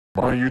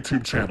My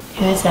YouTube channel.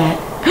 Who is that?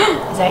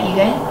 Is that you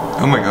guys?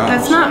 Oh my god.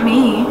 That's not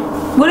me.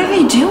 What are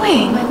they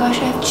doing? Oh my gosh,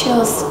 I have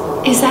chills.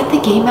 Is that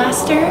the Game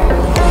Master?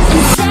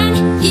 And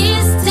 10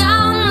 years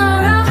down the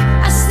road,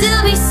 I'll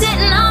still be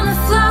sitting on the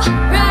floor,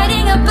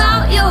 writing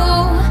about you,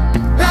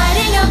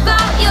 writing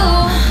about you.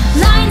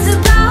 Lines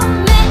about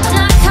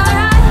midnight car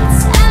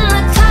rides and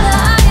the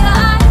color of your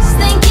eyes,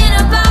 thinking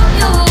about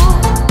you,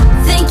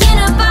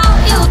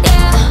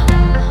 yeah.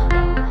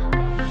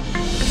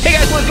 Hey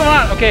guys, what's going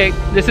on? Okay,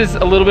 this is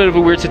a little bit of a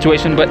weird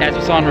situation, but as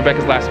you saw in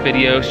Rebecca's last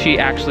video, she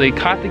actually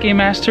caught the Game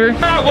Master.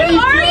 What are you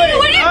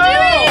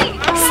doing?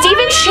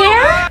 Steven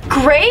Cher?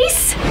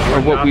 Grace?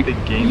 Or what we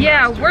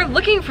Yeah, we're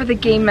looking for the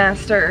Game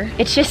Master.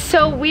 It's just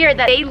so weird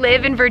that they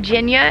live in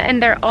Virginia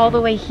and they're all the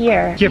way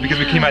here. Yeah, because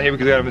we came out here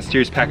because we got a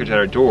mysterious package at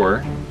our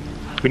door.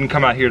 We didn't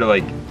come out here to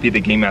like be the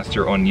Game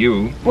Master on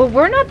you. Well,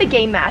 we're not the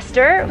Game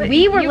Master.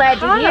 We were led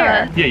to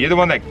here. Yeah, you're the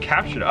one that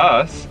captured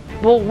us.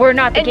 Well, we're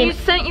not the And Game you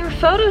sent your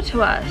photo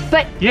to us.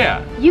 But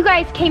Yeah, you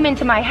guys came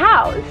into my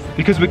house.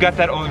 because we got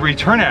that old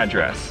return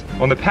address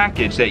on the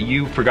package that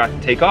you forgot to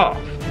take off.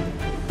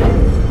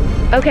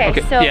 Okay,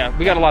 so yeah,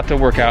 we got a lot to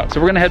work out.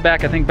 So we're gonna head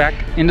back, I think, back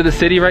into the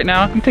city right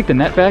now. Can you take the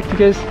net back, you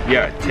guys?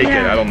 Yeah, take it.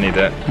 I don't need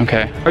that.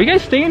 Okay. Are you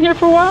guys staying here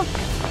for a while?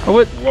 Or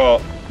what?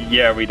 Well,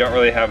 yeah, we don't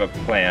really have a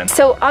plan.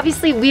 So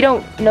obviously we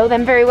don't know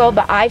them very well,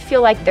 but I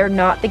feel like they're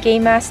not the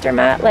Game Master,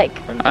 Matt. Like,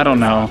 I don't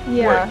know.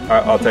 yeah.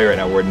 I'll tell you right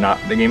now, we're not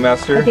the Game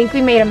Master. I think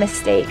we made a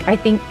mistake. I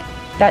think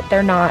that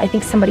they're not. I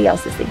think somebody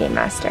else is the Game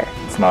Master.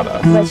 It's not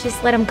us. Let's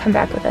just let them come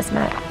back with us,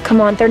 Matt.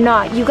 Come on, they're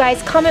not. You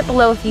guys comment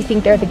below if you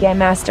think they're the Game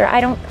Master.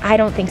 I don't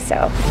think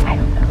so. I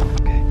don't know.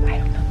 Okay. I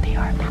don't know if they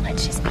are, but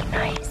let's just be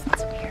nice.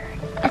 It's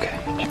weird. Okay.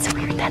 It's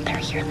weird that they're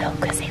here though,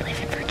 because they live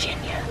in Virginia.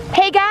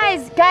 Hey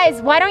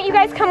guys, why don't you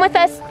guys come with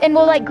us and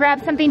we'll like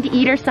grab something to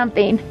eat or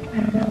something? I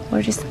don't know.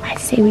 I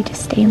say we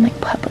just stay in like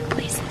public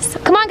places. So,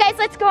 come on guys,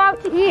 let's go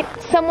out to eat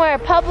somewhere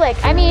public.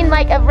 I mean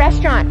like a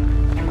restaurant.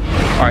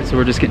 All right, so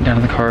we're just getting down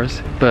to the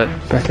cars, but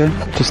Becca,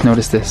 just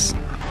noticed this.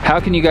 How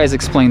can you guys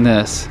explain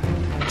this?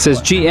 It says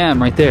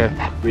GM right there.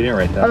 We didn't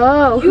write that.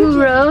 Oh,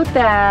 who wrote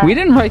that? We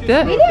didn't write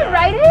that. We didn't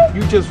write it?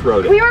 You just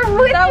wrote it. We were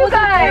with you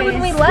guys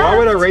when we left. Why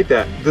would I write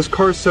that? This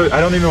car's so, I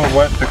don't even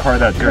want the car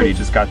that dirty, it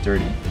just got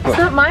dirty. It's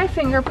not my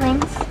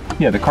fingerprints.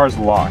 Yeah, the car's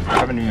locked. I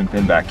haven't even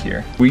been back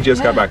here. We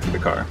just got back to the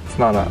car. It's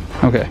not us.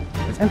 Okay.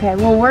 Okay,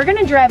 well we're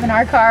gonna drive in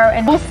our car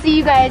and we'll see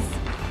you guys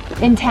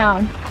in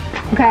town.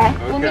 Okay?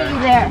 We'll meet you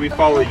there. Do we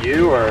follow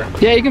you or?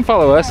 Yeah, you can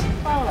follow us.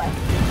 Follow us.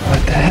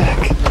 What the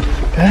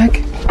heck?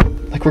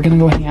 Beck? Like we're gonna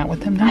go hang out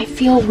with them now? I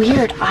feel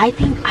weird. I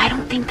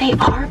don't think they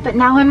are, but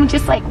now I'm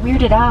just like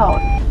weirded out.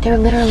 They're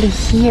literally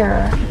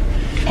here.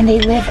 And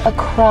they live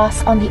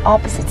across on the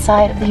opposite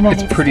side of the United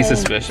States. It's pretty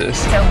suspicious.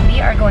 So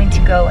we are going to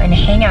go and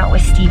hang out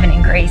with Steven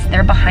and Grace.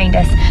 They're behind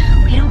us.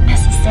 We don't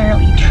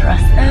necessarily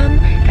trust them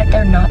that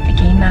they're not the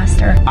Game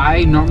Master.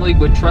 I normally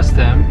would trust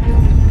them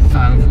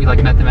if we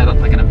like met them at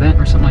like an event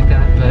or something like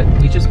that,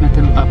 but we just met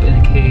them up in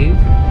a cave.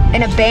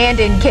 An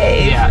abandoned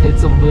cave. Yeah,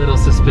 it's a little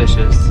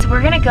suspicious. So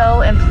we're gonna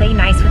go and play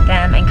nice with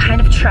them and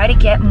kind of try to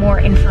get more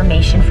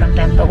information from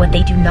them, but what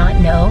they do not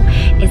know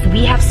is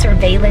we have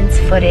surveillance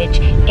footage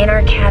in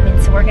our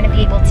cabin, so we're gonna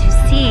be able to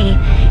see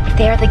if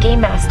they are the Game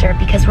Master,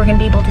 because we're gonna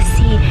be able to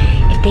see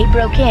if they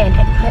broke in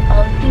and put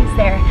all the things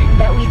there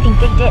that we think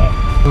they did.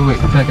 Oh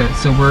wait, Rebecca,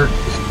 so we're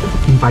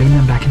inviting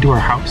them back into our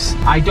house?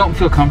 I don't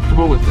feel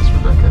comfortable with this,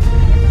 Rebecca.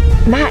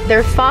 Matt,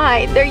 they're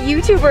fine. They're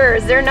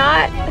YouTubers. They're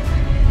not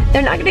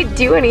gonna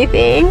do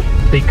anything.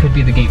 They could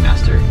be the Game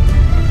Master.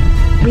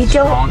 We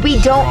don't,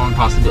 Strong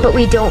possibility. but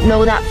we don't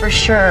know that for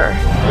sure.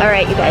 All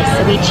right, you guys,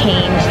 so we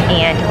changed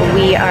and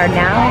we are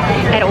now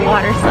at a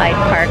water slide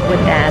park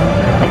with them.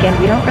 Again,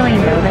 we don't really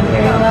know them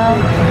very well,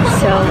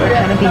 so we're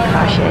kind of being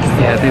cautious.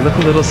 Yeah, they look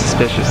a little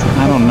suspicious.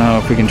 I don't know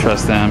if we can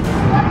trust them.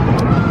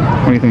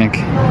 What do you think?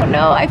 I don't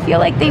know, I feel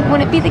like they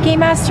wouldn't be the Game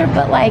Master,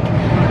 but like,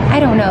 I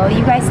don't know.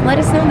 You guys, let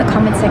us know in the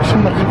comment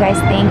section what you guys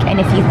think, and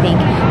if you think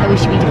that we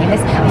should be doing this.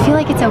 I feel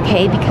like it's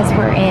okay because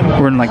we're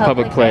in like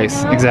public place,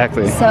 right now.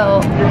 exactly.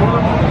 So,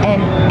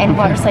 and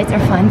water slides are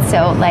fun,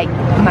 so like,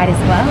 might as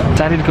well.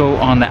 Decided to go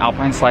on the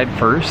Alpine slide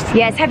first.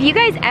 Yes, have you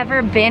guys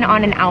ever been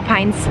on an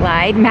Alpine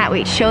slide? Matt,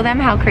 wait, show them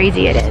how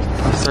crazy it is.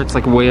 It starts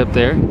like way up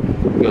there,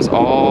 goes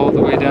all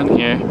the way down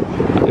here,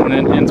 and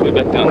then ends way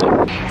back down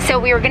there. So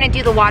we were gonna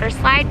do the water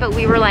slide, but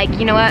we were like,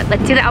 you know what,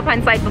 let's do the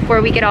Alpine slide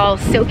before we get all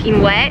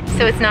soaking wet,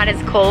 so it's not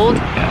as cold.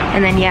 Yeah.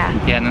 And then yeah.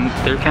 Yeah, and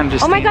then they're kind of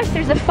just Oh my gosh,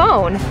 there's a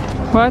phone.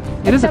 What?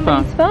 It is a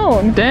phone. Somebody's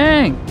phone.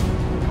 Dang.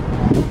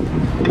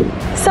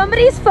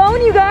 Somebody's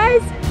phone, you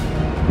guys.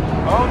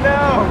 Oh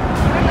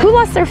no! Who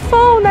lost their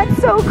phone? That's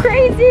so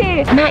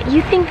crazy. Matt,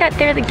 you think that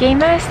they're the Game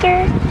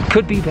Master?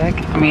 Could be, Beck.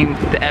 I mean,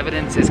 the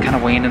evidence is kind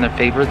of weighing in their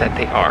favor that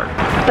they are.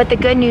 But the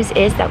good news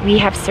is that we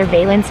have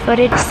surveillance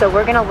footage, so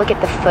we're gonna look at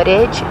the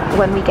footage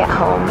when we get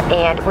home,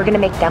 and we're gonna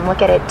make them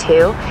look at it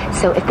too.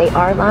 So if they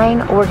are lying,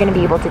 we're gonna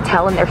be able to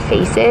tell in their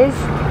faces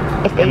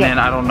if they And then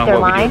I don't know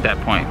what we do at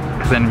that point,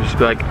 because then we should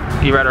be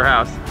like, you were at our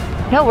house.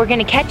 No, we're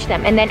gonna catch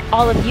them, and then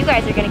all of you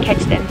guys are gonna catch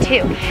them too.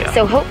 Yeah.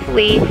 So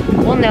hopefully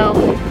we'll know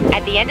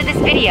at the end of this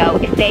video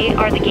if they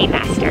are the game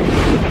master.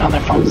 They've been on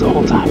their phones the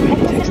whole time. That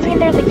doesn't mean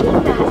they're the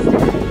game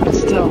master. But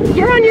still.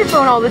 You're on your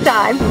phone all the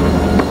time.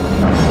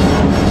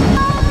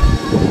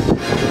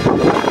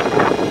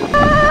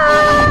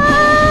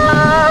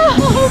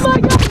 Oh my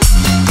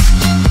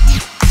God.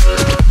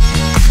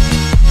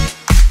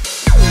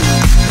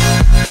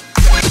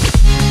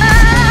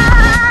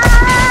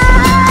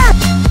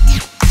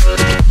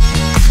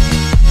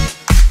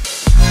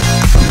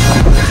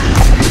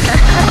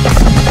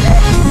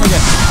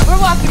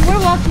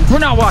 We're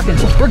not walking,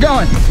 we're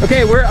going.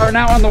 Okay, we are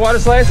now on the water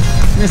slides.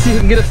 I'm gonna see if we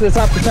can get up to the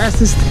top the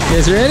fastest. You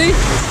guys ready?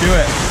 Let's do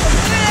it.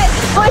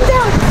 Going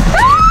down.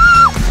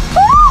 Ah!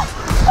 Ah!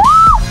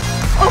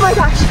 Ah! Oh my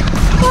gosh.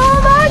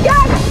 Oh my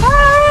God.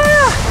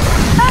 Ah!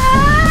 Ah!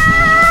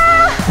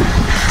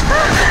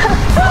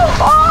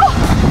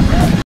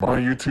 Oh. My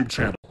YouTube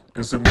channel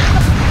is in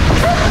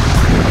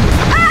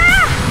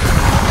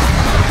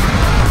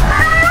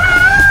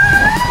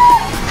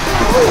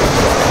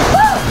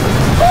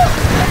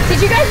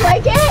Did you guys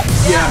like it?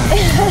 Yeah.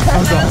 That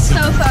was awesome.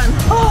 So fun.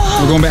 Oh.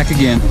 We're going back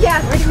again.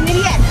 Yeah, we're doing it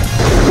again.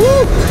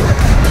 Woo.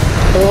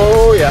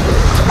 Oh yeah.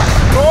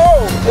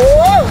 Oh,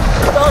 oh,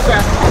 that was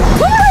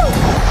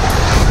fast.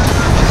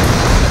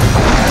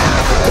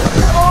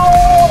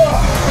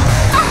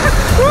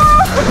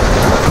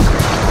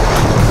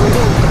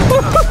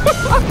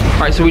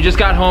 All right, so we just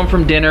got home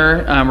from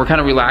dinner. We're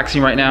kind of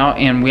relaxing right now,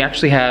 and we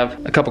actually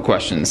have a couple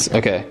questions.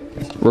 Okay,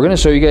 we're gonna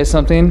show you guys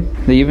something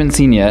that you haven't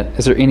seen yet.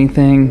 Is there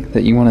anything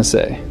that you want to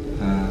say?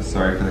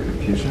 Sorry for the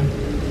confusion.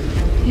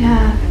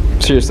 Yeah.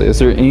 Seriously, is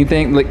there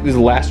anything, like, this is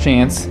the last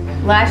chance.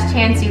 Last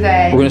chance, you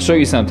guys. We're gonna show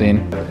you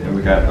something.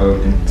 We got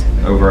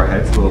over our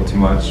heads a little too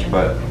much,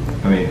 but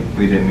I mean,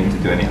 we didn't mean to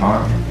do any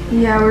harm.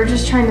 Yeah, we're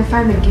just trying to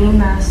find the game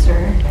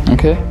master.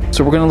 Okay,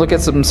 so we're gonna look at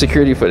some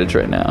security footage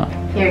right now.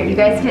 Here, you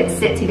guys could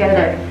sit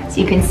together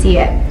so you can see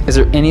it. Is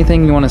there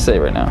anything you want to say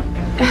right now?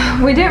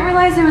 We didn't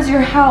realize it was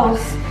your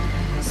house.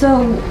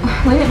 So,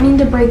 we didn't mean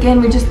to break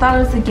in. We just thought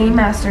it was the game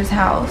master's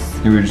house.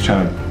 We were just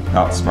trying to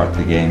outsmart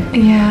the game.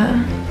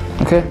 Yeah.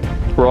 Okay,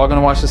 we're all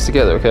gonna watch this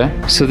together, okay?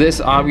 So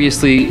this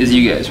obviously is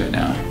you guys right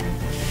now.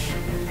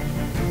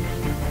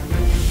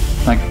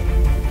 Like,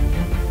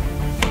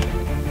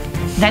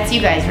 That's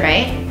you guys,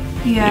 right?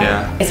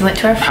 Yeah. You guys went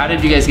to our how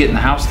did you guys get in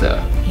the house though?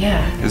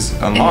 Yeah. It's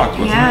unlocked,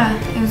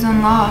 wasn't it? It was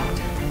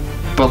unlocked.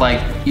 But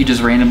like, you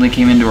just randomly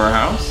came into our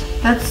house?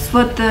 That's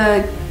what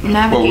the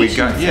navigation Well, we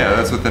got, yeah,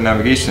 that's what the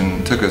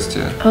navigation took us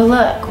to. Oh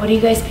look, what are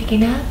you guys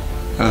picking up?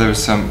 Oh, there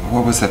was some,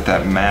 what was that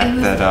map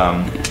that,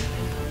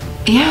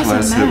 Yeah, it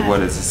was a map. what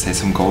does it say,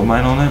 some gold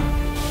mine on it?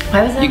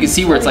 Why was that You can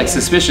see where it's like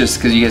important? suspicious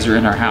because you guys are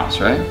in our house,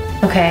 right?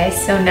 Okay,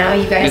 so now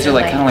you You guys guys are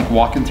like kind of like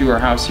walking through our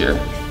house here.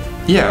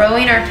 Yeah.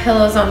 throwing our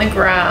pillows on the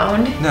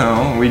ground.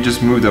 No, we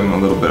just moved them a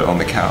little bit on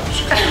the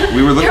couch.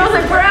 We were looking They're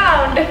on the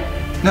ground!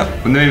 No,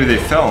 maybe they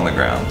fell on the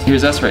ground.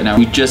 Here's us right now.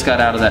 We just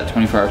got out of that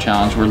 24-hour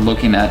challenge. We're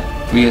looking at,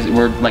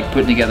 we're like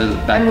putting together the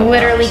back of the I'm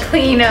literally house.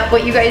 cleaning up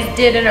what you guys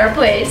did in our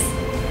place.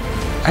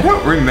 I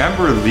don't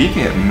remember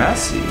leaving it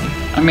messy.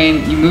 I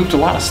mean, you moved a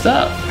lot of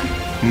stuff.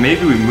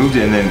 Maybe we moved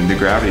it and then the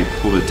gravity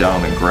pulled it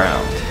down on the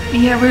ground.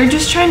 Yeah, we were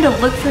just trying to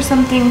look for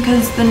something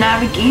because the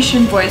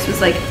navigation voice was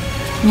like,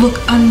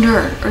 look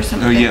under or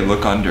something. Oh yeah,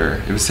 look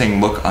under. It was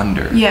saying look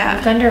under. Yeah.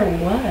 Look under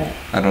what?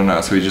 I don't know,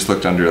 so we just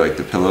looked under like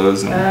the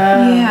pillows and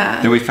Yeah.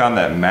 then we found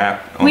that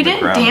map on We the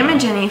didn't ground.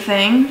 damage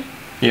anything.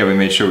 Yeah, we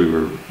made sure we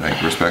were like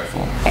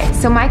respectful. Okay,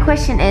 so my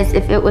question is,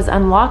 if it was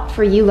unlocked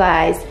for you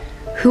guys,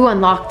 who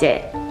unlocked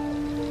it?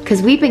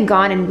 Because we've been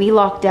gone and we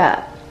locked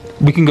up.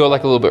 We can go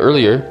like a little bit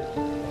earlier.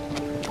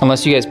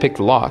 Unless you guys picked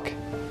the lock.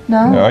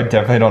 No, I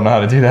definitely don't know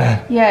how to do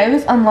that. Yeah, it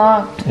was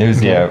unlocked. It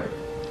was, yeah,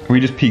 we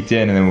just peeked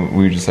in and then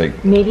we were just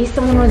like, Maybe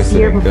someone was Sit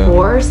here and go.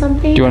 before or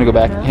something? Do you want to go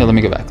back? Here, let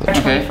me go back.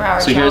 Okay,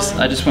 24-hour so here's,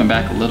 challenge. I just went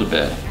back a little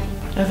bit.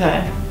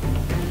 Okay.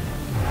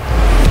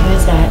 Who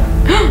is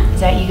that? Is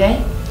that you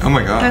guys? oh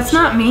my gosh. That's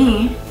not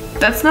me.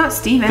 That's not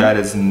Steven. That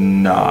is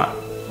not.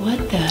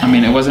 What the? I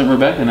mean, it wasn't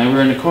Rebecca and I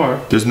were in the car.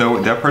 There's no,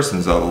 that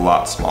person's a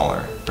lot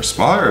smaller. Or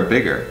smaller or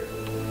bigger?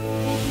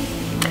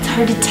 It's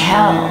hard to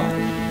tell.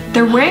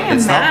 They're wearing a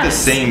It's mask. not the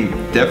same,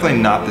 definitely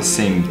not the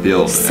same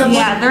build. Someone-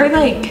 Yeah, they're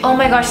like, Oh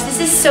my gosh, this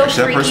is so That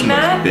freaky, person was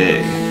Matt.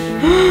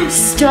 big.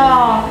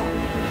 Stop.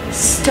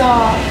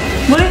 Stop.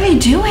 what are they Oh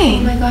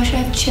doing? my gosh, I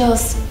have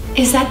chills.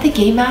 Is that the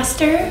game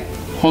master?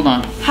 Hold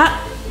on.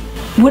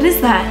 What is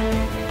that?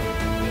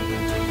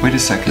 Wait a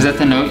second. Is that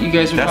the note you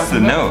guys were That's the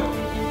talking about? note.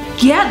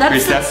 Yeah, that's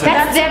Grace, that's the-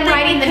 That's them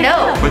writing the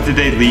note. What did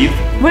they leave?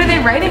 What are they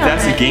writing If on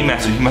that's the it? game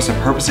master, he must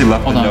have purposely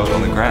left Hold the on. note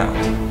on the ground.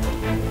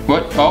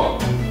 What? Oh.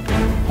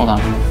 Hold on.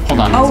 Hold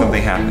on.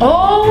 Something happened.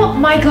 Oh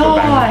my Go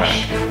back,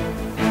 gosh. go back.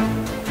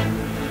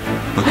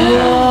 Look at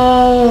that.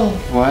 Oh.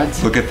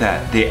 What? Look at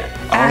that. They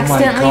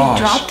Accidentally oh my gosh.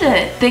 dropped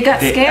it. They got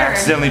They scared.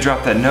 accidentally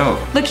dropped that note.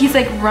 Look, he's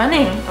like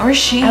running, or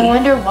she. I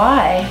wonder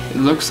why. It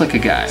looks like a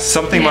guy.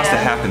 Something must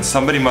have Yeah. happened.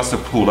 Somebody must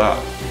have pulled up.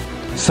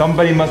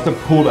 Somebody must have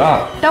pulled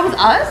up. That was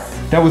us?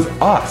 That was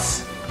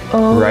us.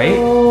 Right?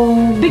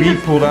 Because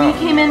we pulled out. We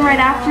came in right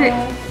after.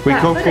 Wait,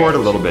 that go footage. forward a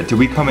little bit. Did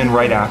we come in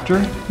right after?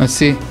 Let's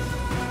see.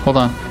 Hold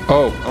on.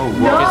 Oh,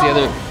 what? here's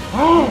the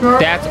other.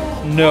 That's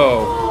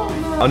no.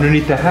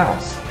 Underneath the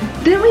house.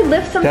 Didn't we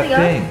lift something That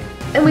thing.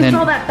 up? And we Then-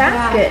 saw that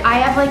basket. I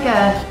have like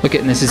a Look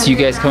at this. Is you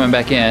guys coming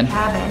back in?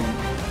 cabin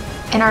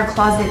in our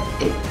closet.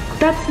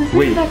 That's the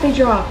Wait. thing that they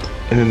dropped.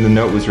 And then the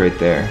note was right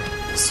there.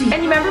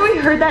 And you remember we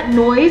heard that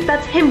noise?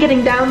 That's him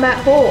getting down that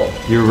hole.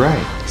 You're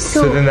right.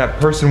 So then that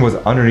person was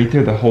underneath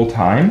there the whole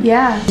time?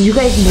 Yeah. Did you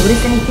guys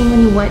notice anything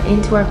when you went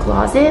into our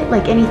closet?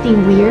 Like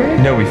anything weird?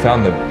 No, we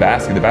found the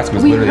basket. The basket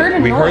was We literally. heard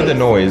a we heard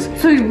noise. the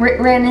noise, So we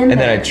ran in and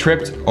there. then I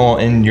tripped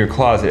in your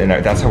closet, and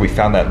that's how we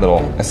found that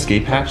little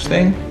escape hatch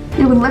thing.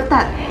 Yeah, we lift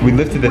that. We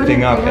lifted the Where thing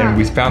did up, it go? and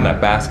we found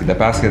that basket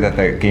that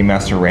the game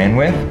master ran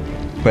with.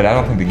 But I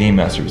don't think the game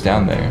master was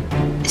down there.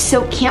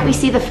 So can't we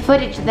see the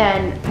footage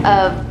then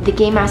of the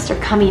game master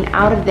coming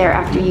out of there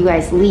after you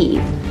guys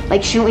leave?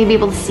 Like, shouldn't we be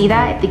able to see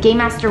that? If the game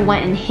master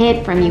went and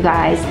hid from you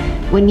guys,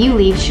 when you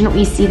leave, shouldn't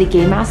we see the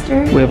game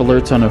master? We have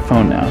alerts on our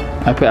phone now.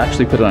 I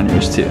actually put it on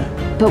yours too.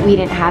 But we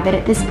didn't have it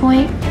at this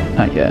point.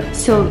 Not yet.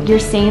 So you're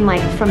saying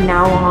like from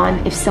now on,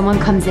 if someone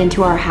comes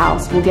into our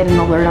house, we'll get an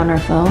alert on our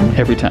phone?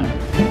 Every time.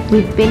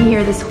 We've been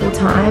here this whole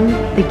time.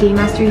 The game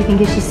master, you think,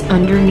 is just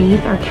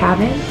underneath our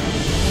cabin?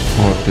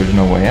 Well, if there's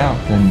no way out,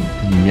 then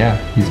yeah,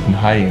 he's been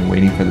hiding and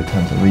waiting for the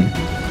time to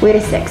leave. Wait a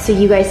sec, so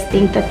you guys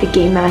think that the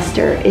game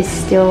master is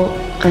still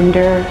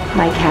under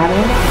my cabin?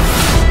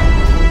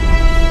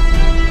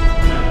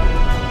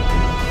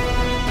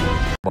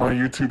 My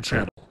YouTube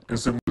channel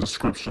is in the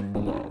description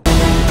below.